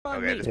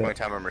Okay, at this point in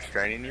time, I'm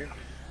restraining you.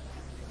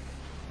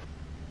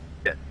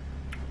 Yeah.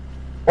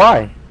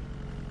 Why?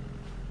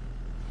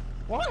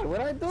 Why?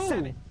 What'd I do?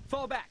 7.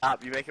 Fall back.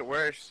 Stop, you make it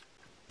worse.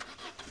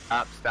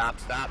 Stop, stop,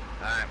 stop.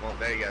 Alright, well,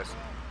 there he goes.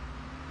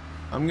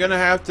 I'm gonna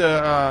have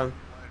to,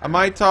 I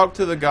might talk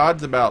to the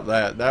gods about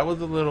that. That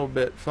was a little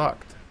bit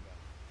fucked.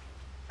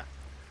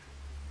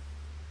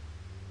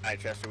 Alright,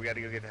 Chester, we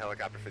gotta go get the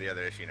helicopter for the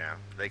other issue now.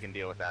 They can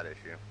deal with that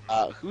issue.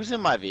 Who's in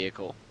my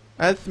vehicle?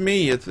 That's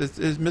me. It's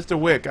Mr.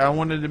 Wick. I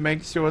wanted to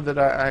make sure that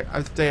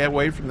I stay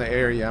away from the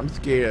area. I'm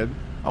scared.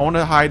 I want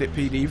to hide at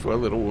PD for a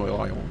little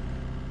while.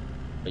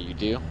 Oh, you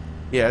do?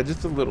 Yeah,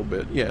 just a little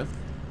bit. Yes,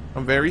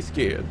 I'm very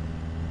scared.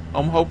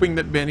 I'm hoping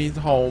that Benny's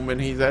home and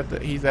he's at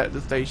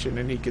the station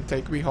and he could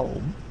take me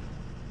home.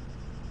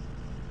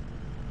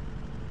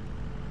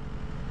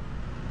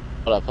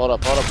 Hold up, hold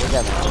up, hold up. We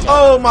got it.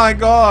 Oh my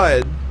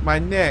God, my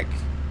neck.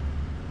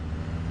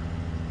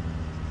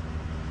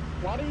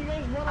 Why do you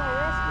guys want to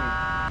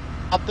arrest me?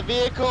 Up the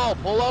vehicle.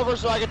 Pull over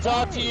so I can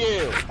talk to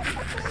you.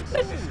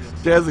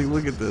 Jazzy,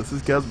 look at this.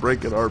 This guy's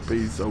breaking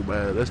RP so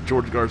bad. That's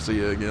George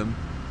Garcia again.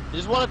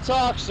 Just want to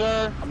talk,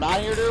 sir. I'm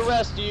not here to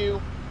arrest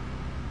you.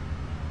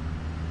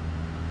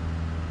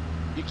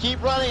 You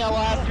keep running, I'll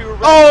have to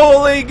arrest you.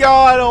 Holy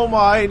God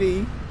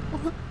Almighty!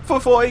 For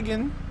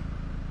Foigan.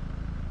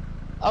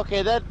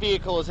 Okay, that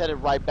vehicle is headed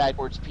right back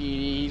towards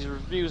PD. He's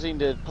refusing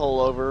to pull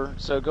over,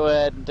 so go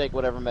ahead and take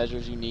whatever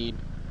measures you need.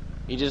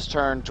 He just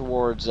turned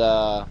towards,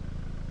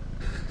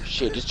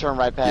 shit, just turn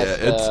right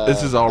past, yeah,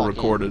 this is all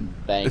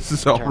recorded. Bank. This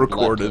is all Turn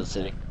recorded. left to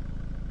the city.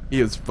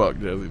 He is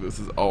fucked, Jazzy. This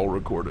is all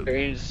recorded.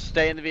 You just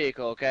stay in the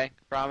vehicle, okay?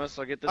 Promise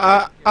I'll get this.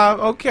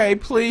 Okay,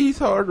 please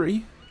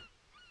hurry.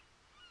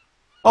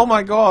 Oh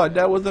my God,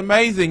 that was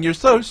amazing. You're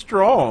so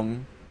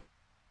strong.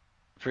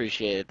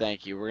 Appreciate it,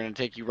 thank you. We're gonna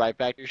take you right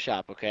back to your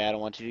shop, okay? I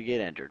don't want you to get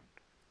injured.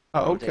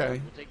 Oh,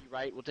 okay.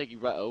 We'll take you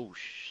right. Oh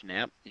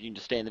snap! You can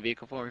just stay in the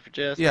vehicle for me for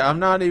just. Yeah, I'm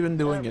not even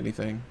doing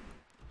anything.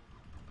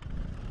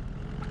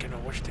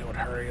 I wish they would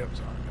hurry up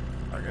so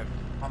I could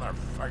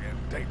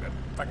motherfucking take the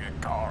fucking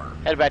car.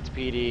 Head back to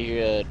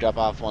PD. Drop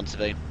off one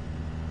civilian.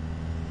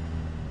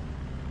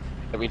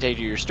 Can we take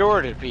you to your store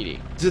or to PD?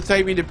 Just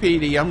take me to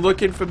PD. I'm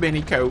looking for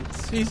Benny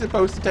Coates. He's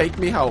supposed to take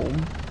me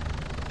home.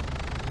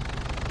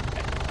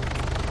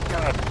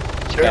 God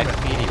Back damn to it.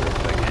 PD real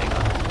quick. Hang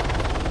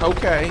on.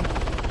 Okay.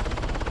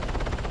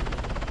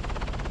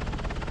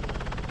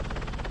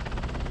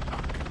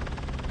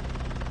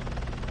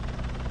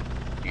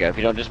 You go. If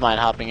you don't just mind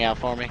hopping out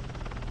for me.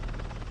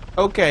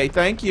 Okay,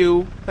 thank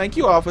you. Thank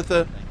you,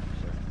 officer. Thank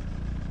you, sir.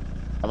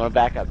 I'm gonna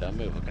back up. Don't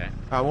move, okay?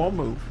 I won't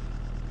move.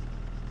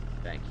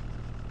 Thank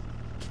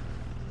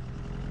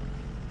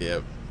you.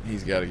 Yep,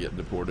 he's got to get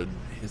deported.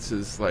 This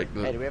is like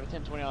the... Hey, do we have a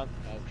 1020 on?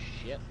 Oh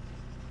shit. Do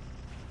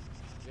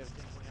we have a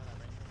 1020 on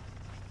that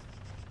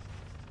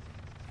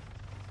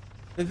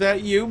right? Is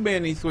that you,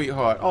 Benny,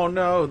 sweetheart? Oh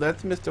no,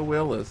 that's Mr.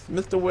 Willis.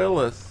 Mr.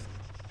 Willis.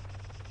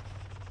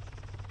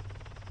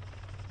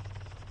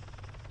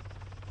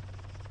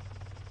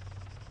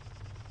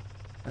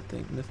 I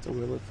think Mr.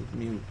 Willis is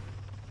mute.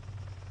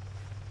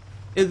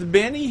 Is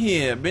Benny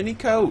here? Benny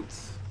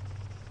Coates.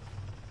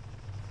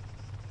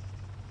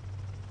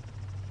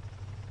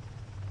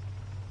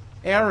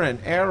 Aaron.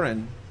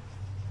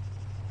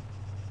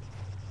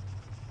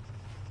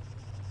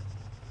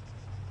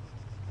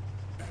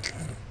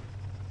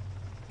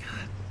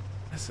 God,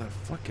 that's a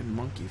fucking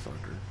monkey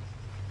fucker.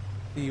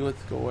 See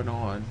what's going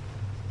on.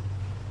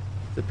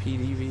 The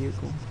PD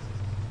vehicle.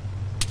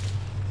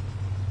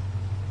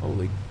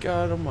 Holy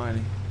God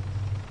Almighty.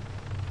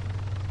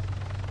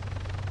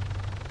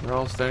 They're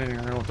all standing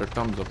around with their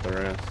thumbs up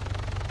their ass.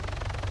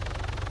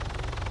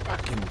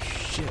 Fucking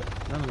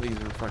shit. None of these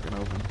are fucking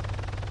open.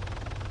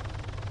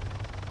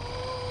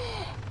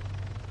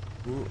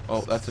 Ooh,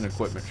 oh, that's an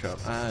equipment shop.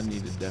 I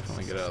need to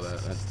definitely get out of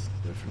that. That's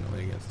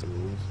definitely against the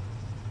rules.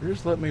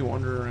 Just let me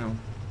wander around.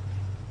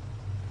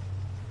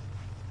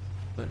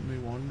 Let me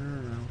wander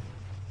around.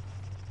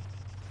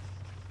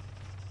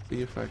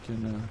 See if I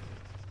can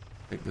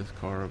take this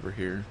car over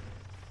here.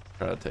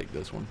 Try to take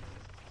this one.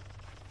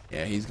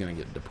 Yeah, he's gonna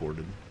get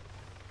deported.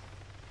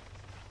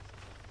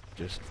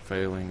 Just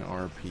failing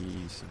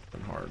RP,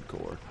 something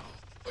hardcore.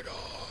 Oh my god,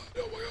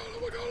 oh my god, oh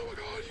my god, oh my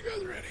god. You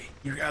guys ready?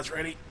 You guys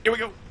ready? Here we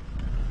go.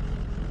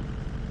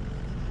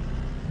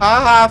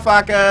 Haha,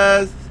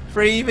 fuckers!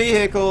 Free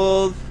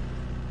vehicles!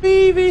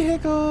 Free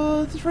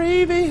vehicles!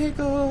 Free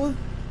vehicles!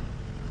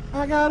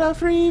 I got a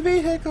free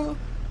vehicle!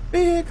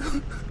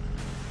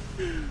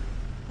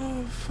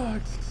 Oh,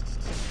 fuck.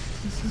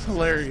 This is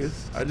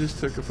hilarious. I just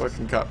took a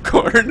fucking cop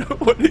car and no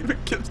one even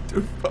gives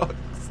two fucks.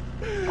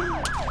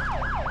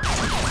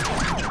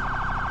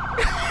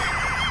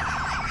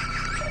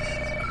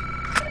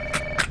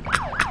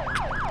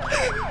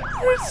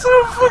 They're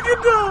so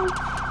fucking dumb!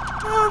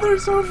 Oh, they're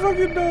so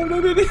fucking dumb.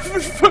 They didn't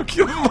even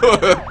fucking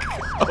look.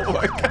 Oh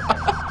my god.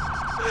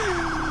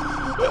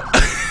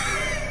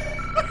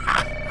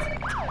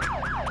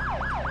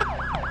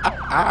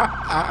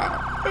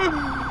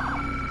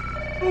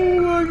 Oh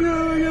my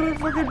god, I got a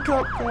fucking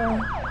cop car.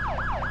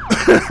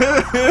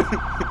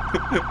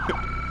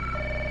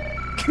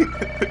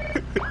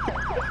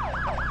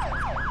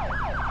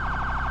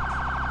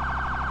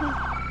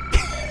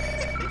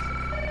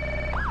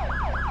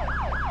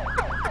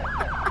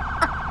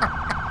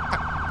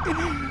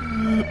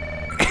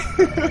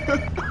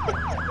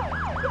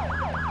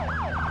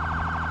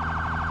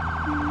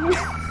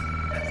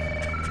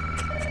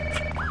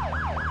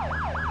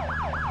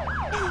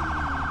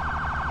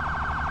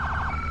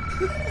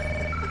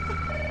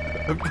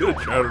 I'm gonna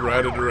try to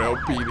ride it around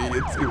PD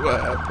and see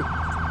what happens.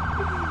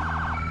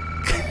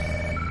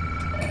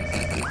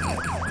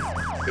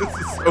 This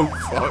is so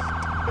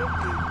fucked.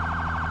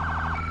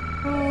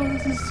 Oh,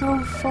 this is so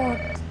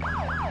fucked.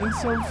 It's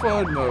so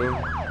fun though.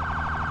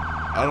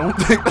 I don't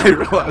think they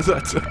realize I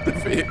took the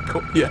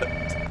vehicle yet.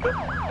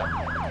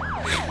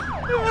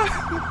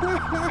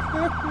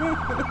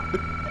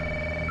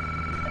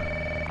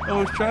 I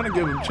was trying to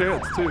give him a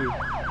chance too.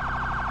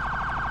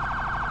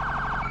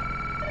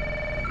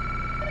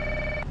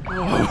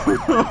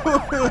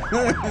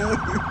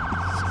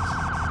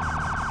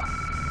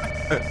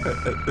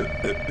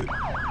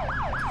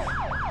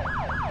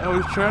 I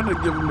was trying to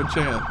give him a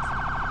chance.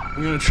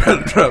 I'm gonna try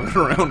to drive it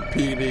around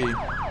PD.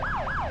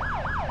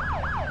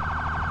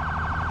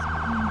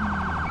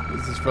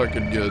 This is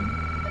fucking good.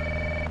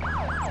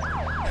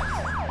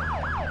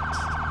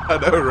 I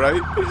know,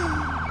 right?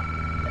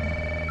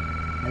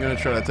 I'm gonna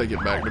try to take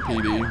it back to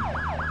PD.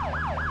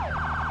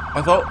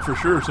 I thought for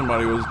sure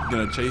somebody was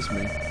gonna chase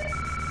me.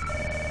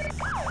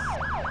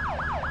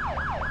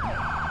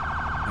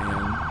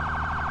 Man,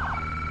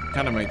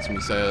 kind of makes me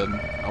sad.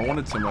 I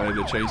wanted somebody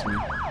to chase me.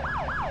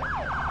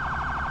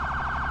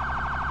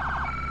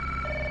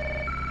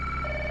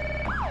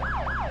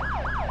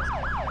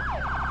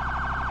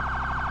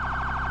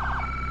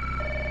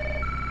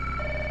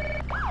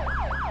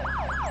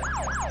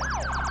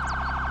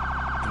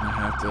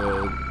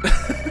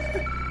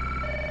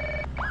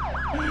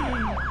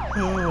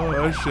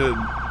 Oh, I should.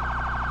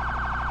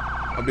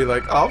 I'll be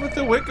like,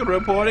 Officer Wick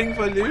reporting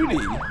for duty.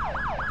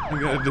 I'm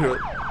gonna do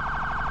it.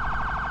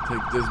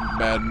 Take this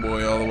bad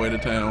boy all the way to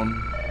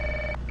town.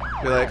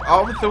 Be like,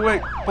 Officer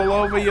Wick, pull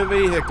over your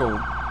vehicle.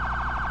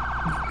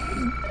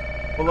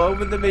 Pull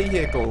over the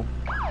vehicle.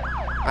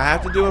 I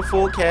have to do a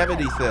full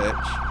cavity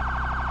search.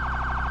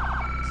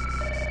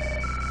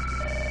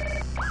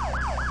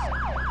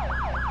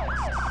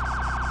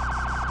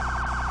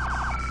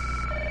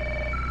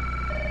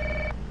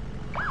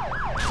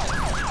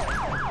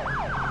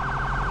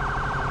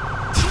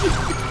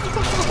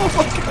 Oh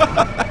my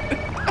god!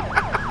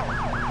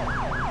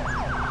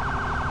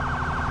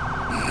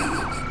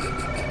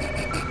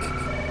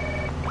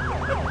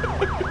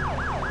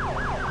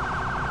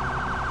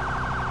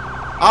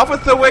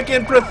 Officer Wick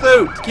in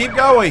pursuit! Keep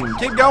going!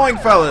 Keep going,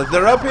 fellas!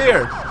 They're up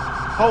here!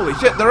 Holy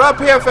shit, they're up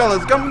here,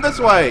 fellas! Come this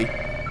way!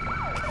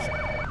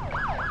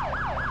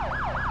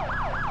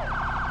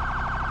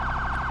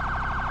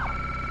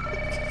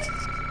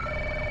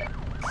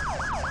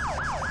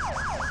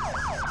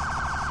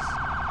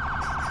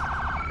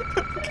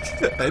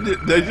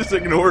 They just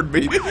ignored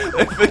me. They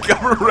think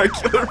I'm a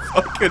regular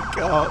fucking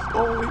cop.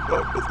 Holy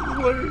fuck, this is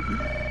hilarious.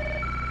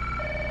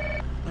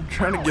 I'm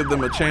trying to give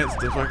them a chance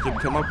to fucking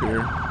come up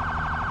here.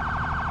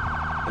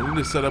 I need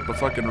to set up a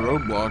fucking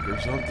roadblock or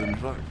something.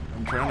 Fuck.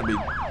 I'm trying to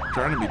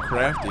be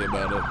crafty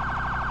about it.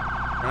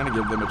 Trying to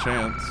give them a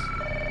chance.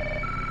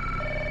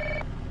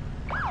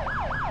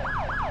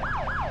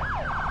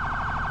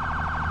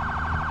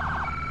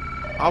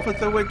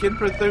 Officer Wick in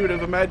pursuit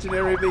of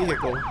imaginary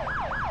vehicle.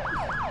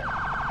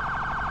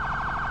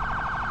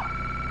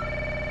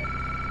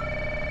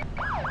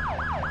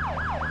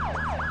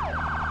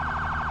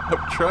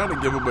 I'm trying to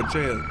give him a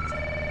chance.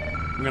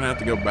 I'm gonna have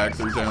to go back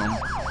through town.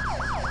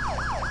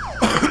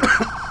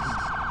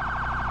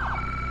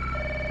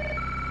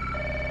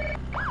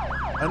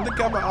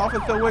 Undercover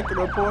Officer Wick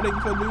reporting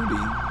for duty.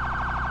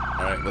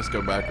 Alright, let's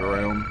go back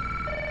around.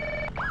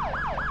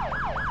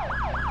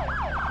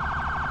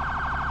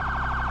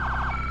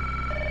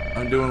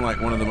 I'm doing like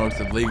one of the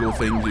most illegal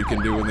things you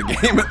can do in the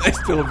game, and they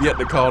still have yet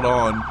to call it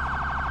on.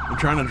 I'm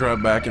trying to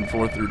drive back and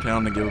forth through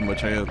town to give him a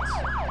chance.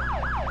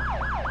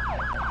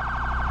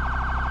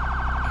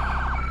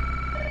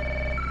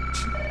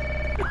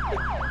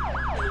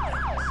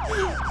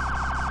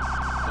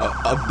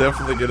 I'm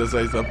definitely gonna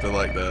say something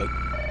like that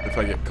if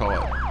I get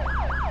caught.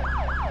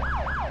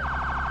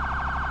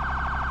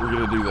 We're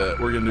gonna do that.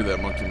 We're gonna do that,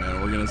 Monkey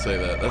Man. We're gonna say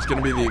that. That's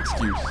gonna be the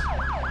excuse.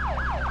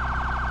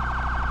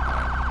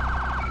 Right.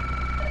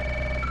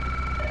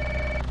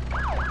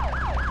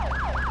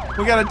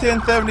 We got a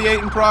 1078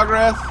 in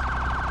progress.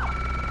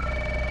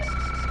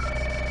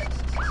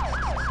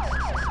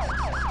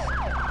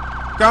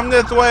 Come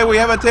this way. We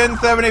have a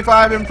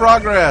 1075 in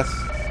progress.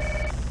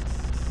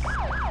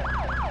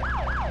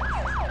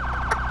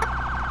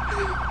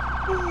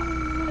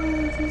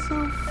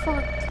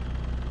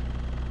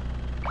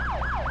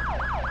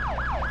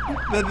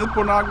 That's a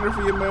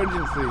pornography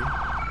emergency.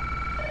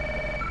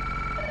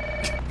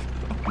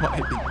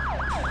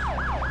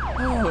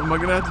 Oh, am I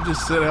gonna have to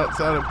just sit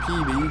outside of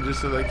PD just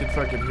so they can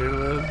fucking hear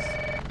this?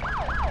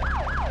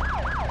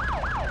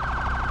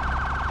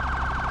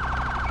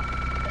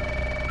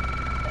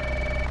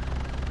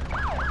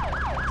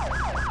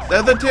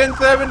 There's a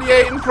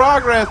 1078 in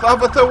progress.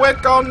 Officer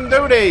Wick on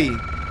duty.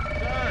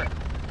 Sir.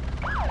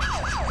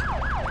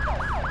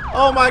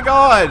 Oh my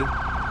god.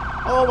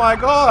 Oh my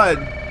god.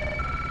 Get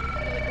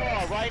into the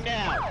car right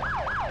now.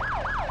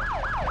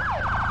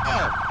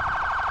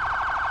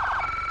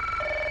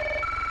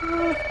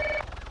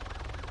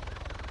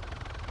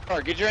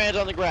 Sir, get your hands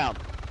on the ground.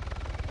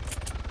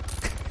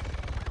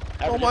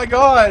 Oh my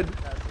god.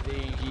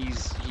 He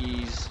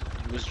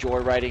was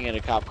joyriding in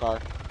a cop car.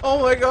 Oh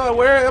my god,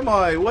 where am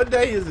I? What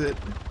day is it?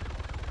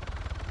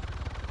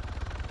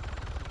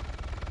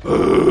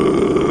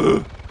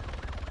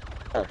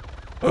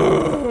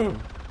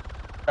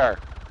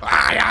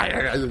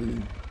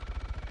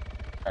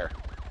 Sir.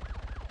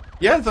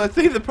 Yes, I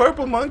see the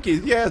purple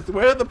monkeys. Yes,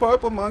 where are the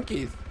purple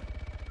monkeys?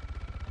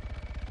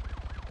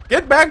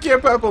 Get back here,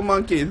 purple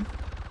monkeys.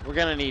 We're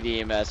gonna need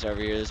EMS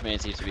over here. This man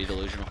seems to be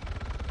delusional.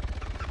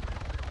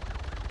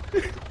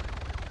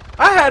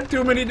 I had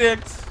too many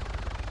dicks.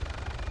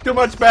 Too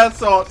much bath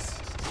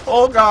salts.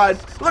 Oh god.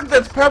 Look,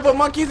 there's purple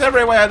monkeys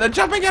everywhere. They're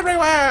jumping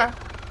everywhere.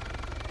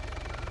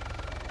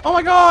 Oh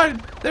my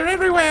god. They're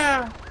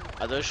everywhere.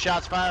 Are those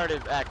shots fired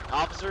at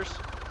officers?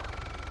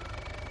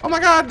 Oh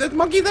my god, there's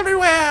monkeys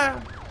everywhere.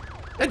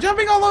 They're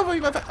jumping all over me.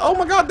 Oh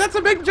my god, that's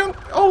a big jump.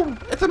 Oh,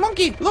 it's a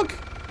monkey. Look.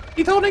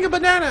 He's holding a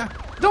banana.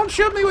 Don't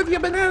shoot me with your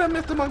banana,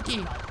 Mr.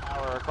 Monkey.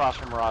 Power across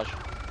from Mirage.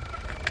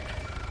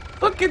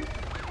 Look at...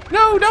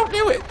 No, don't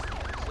do it.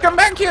 Come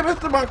back here,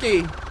 Mr.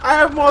 Monkey. I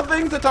have more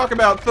things to talk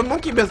about. It's the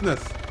monkey business.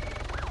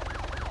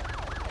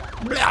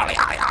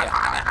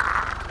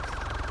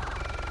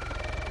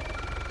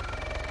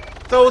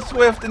 So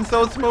swift and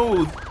so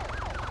smooth.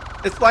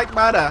 It's like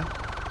butter.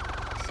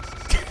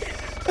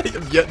 I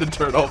have yet to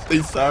turn off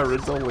these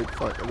sirens. Holy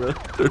fuck, I'm gonna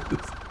turn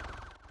this.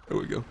 There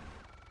we go.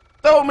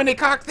 So many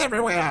cocks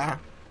everywhere.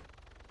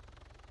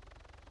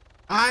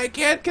 I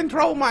can't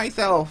control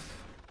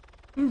myself.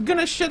 I'm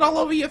gonna shit all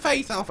over your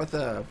face,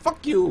 officer.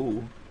 Fuck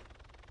you.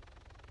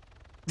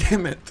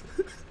 Damn it.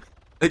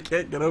 I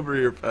can't get over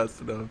here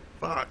fast enough.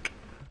 Fuck.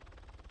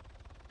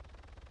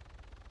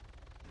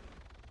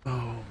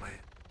 Oh, man.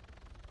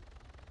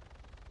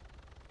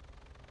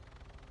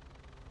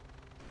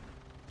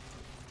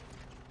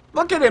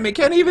 Look at him. He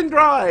can't even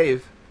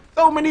drive.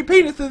 So many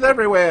penises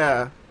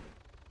everywhere.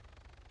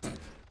 I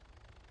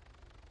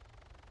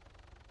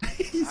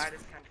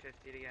just turned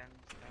 50 again.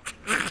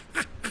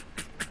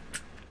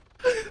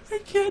 I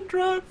can't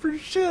drive for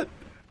shit.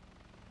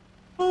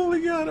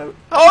 Holy god.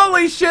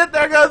 Holy shit,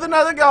 there goes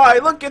another guy.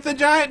 Look, it's a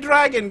giant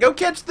dragon. Go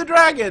catch the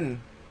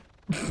dragon.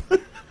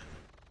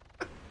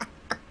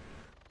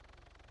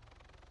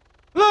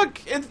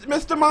 Look, it's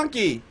Mr.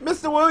 Monkey.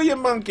 Mr.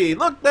 William Monkey.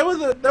 Look, there was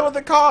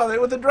a car.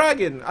 It was a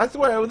dragon. I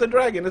swear it was a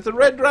dragon. It's a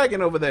red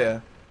dragon over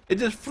there. It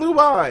just flew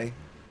by.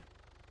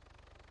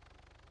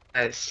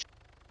 Nice.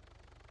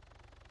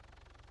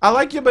 I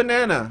like your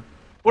banana.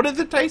 What does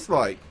it taste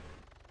like?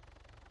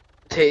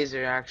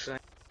 Taser, actually.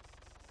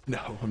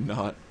 No, I'm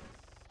not.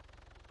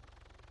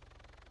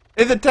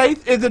 Is it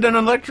an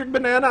electric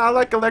banana? I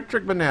like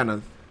electric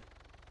bananas.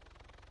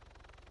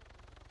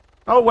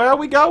 Oh, where are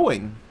we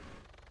going?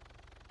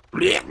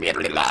 I'm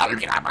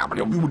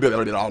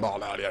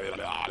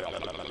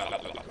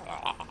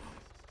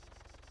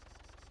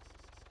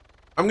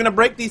gonna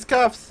break these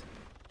cuffs.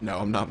 No,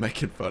 I'm not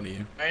making fun of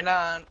you. Right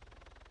on.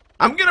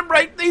 I'm gonna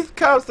break these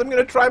cuffs. I'm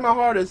gonna try my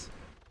hardest.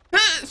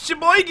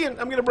 Sheboygan!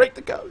 I'm gonna break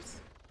the cuffs.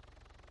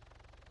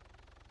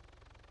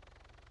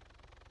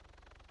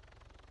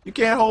 You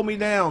can't hold me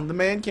down. The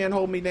man can't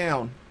hold me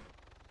down.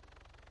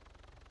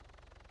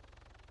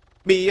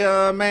 Be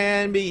a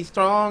man, be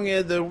strong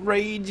as the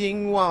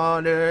raging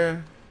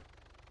water.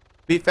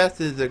 Be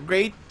fast as a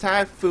great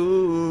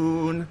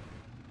typhoon.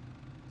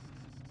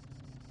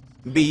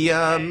 Be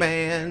a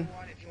man.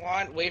 If you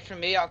want, wait for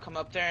me. I'll come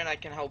up there and I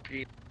can help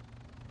you.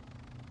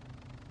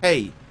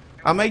 Hey,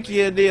 I'll make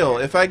you a deal.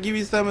 If I give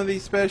you some of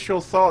these special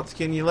salts,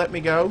 can you let me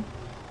go?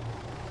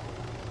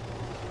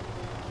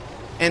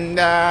 And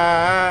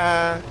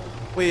I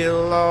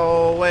will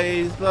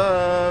always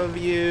love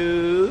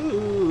you.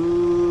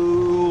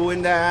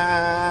 And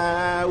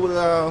I will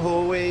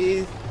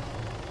always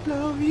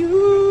love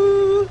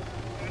you.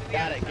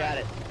 Got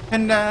it.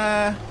 And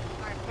I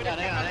Hang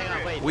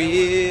on, wait.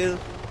 will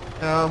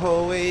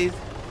always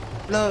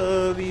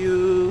love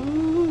you.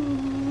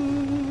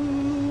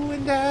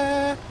 And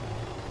I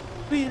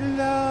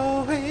will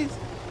always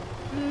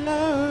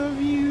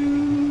love you.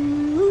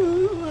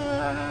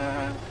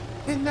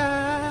 And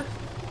I...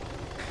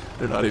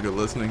 They're not even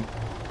listening.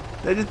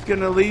 They're just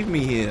gonna leave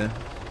me here.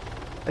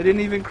 I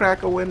didn't even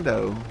crack a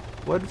window.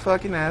 What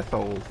fucking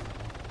assholes.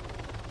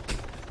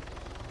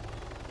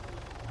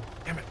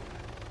 Damn it.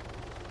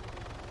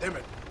 Damn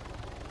it.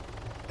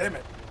 Damn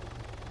it.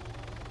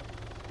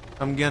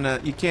 I'm gonna...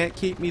 You can't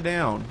keep me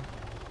down.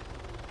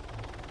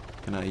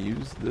 Can I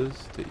use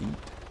this to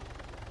eat?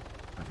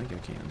 I think I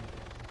can.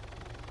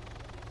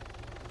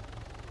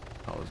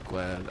 I was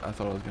glad. I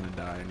thought I was gonna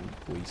die in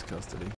police custody.